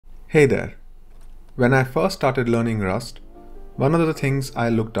Hey there. When I first started learning Rust, one of the things I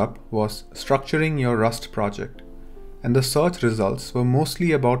looked up was structuring your Rust project, and the search results were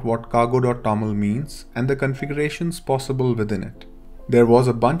mostly about what cargo.toml means and the configurations possible within it. There was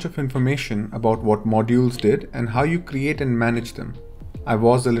a bunch of information about what modules did and how you create and manage them. I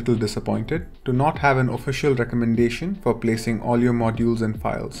was a little disappointed to not have an official recommendation for placing all your modules and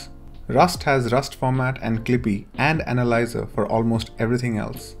files. Rust has Rust format and Clippy and analyzer for almost everything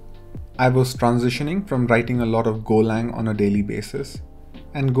else. I was transitioning from writing a lot of golang on a daily basis,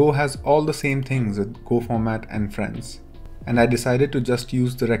 and Go has all the same things with Go format and friends, and I decided to just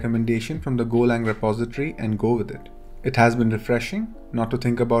use the recommendation from the Golang repository and go with it. It has been refreshing not to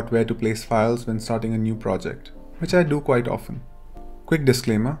think about where to place files when starting a new project, which I do quite often. Quick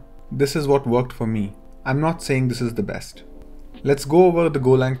disclaimer, this is what worked for me. I'm not saying this is the best. Let's go over the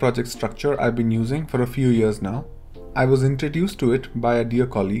Golang project structure I've been using for a few years now. I was introduced to it by a dear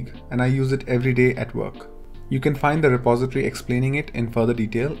colleague, and I use it every day at work. You can find the repository explaining it in further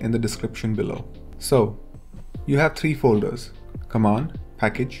detail in the description below. So, you have three folders: command,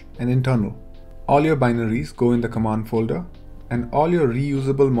 package, and internal. All your binaries go in the command folder, and all your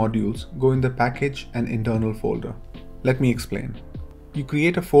reusable modules go in the package and internal folder. Let me explain. You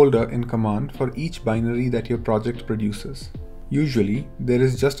create a folder in command for each binary that your project produces. Usually, there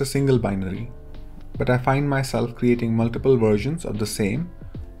is just a single binary, but I find myself creating multiple versions of the same,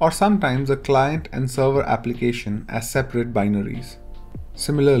 or sometimes a client and server application as separate binaries.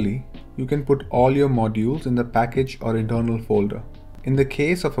 Similarly, you can put all your modules in the package or internal folder. In the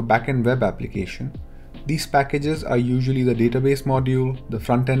case of a backend web application, these packages are usually the database module, the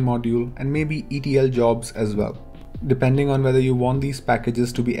front-end module, and maybe ETL jobs as well. Depending on whether you want these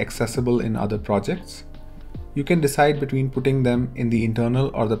packages to be accessible in other projects, you can decide between putting them in the internal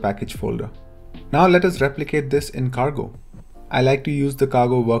or the package folder. Now let us replicate this in Cargo. I like to use the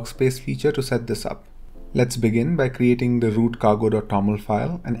Cargo Workspace feature to set this up. Let's begin by creating the root cargo.toml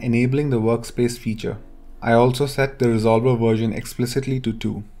file and enabling the Workspace feature. I also set the resolver version explicitly to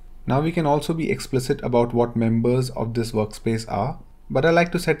 2. Now we can also be explicit about what members of this workspace are, but I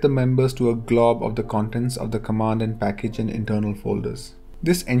like to set the members to a glob of the contents of the command and package and internal folders.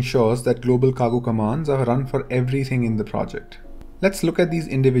 This ensures that global cargo commands are run for everything in the project. Let's look at these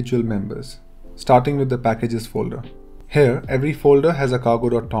individual members, starting with the packages folder. Here, every folder has a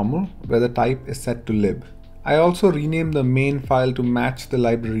cargo.toml where the type is set to lib. I also rename the main file to match the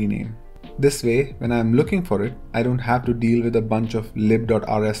library name. This way, when I'm looking for it, I don't have to deal with a bunch of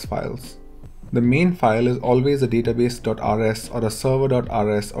lib.rs files. The main file is always a database.rs or a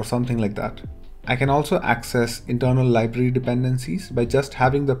server.rs or something like that. I can also access internal library dependencies by just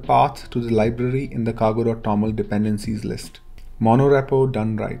having the path to the library in the cargo.toml dependencies list. Monorepo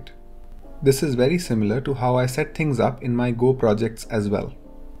done right. This is very similar to how I set things up in my Go projects as well.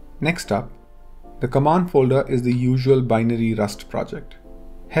 Next up, the command folder is the usual binary Rust project.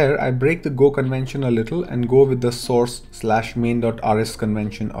 Here I break the Go convention a little and go with the source/main.rs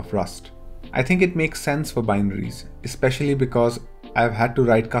convention of Rust. I think it makes sense for binaries, especially because I've had to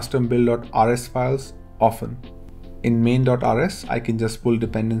write custom build.rs files often. In main.rs, I can just pull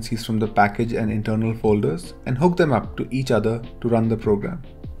dependencies from the package and internal folders and hook them up to each other to run the program.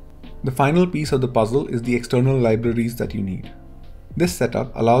 The final piece of the puzzle is the external libraries that you need. This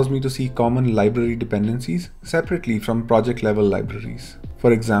setup allows me to see common library dependencies separately from project level libraries.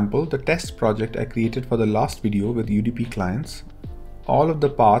 For example, the test project I created for the last video with UDP clients, all of the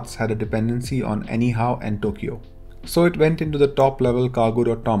paths had a dependency on anyhow and Tokyo. So it went into the top level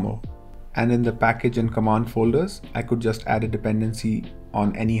cargo.toml, and in the package and command folders, I could just add a dependency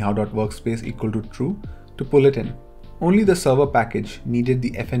on anyhow.workspace equal to true to pull it in. Only the server package needed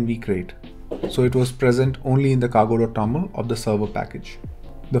the FNV crate, so it was present only in the cargo.toml of the server package.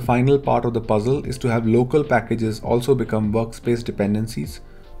 The final part of the puzzle is to have local packages also become workspace dependencies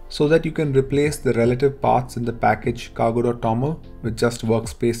so that you can replace the relative paths in the package cargo.toml with just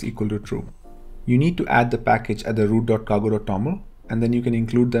workspace equal to true. You need to add the package at the root.cargo.toml, and then you can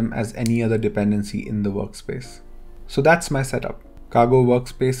include them as any other dependency in the workspace. So that's my setup: Cargo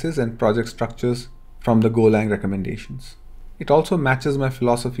workspaces and project structures from the Golang recommendations. It also matches my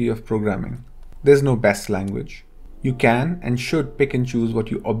philosophy of programming. There's no best language. You can and should pick and choose what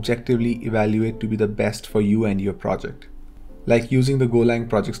you objectively evaluate to be the best for you and your project, like using the Golang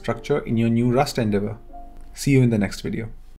project structure in your new Rust endeavor. See you in the next video.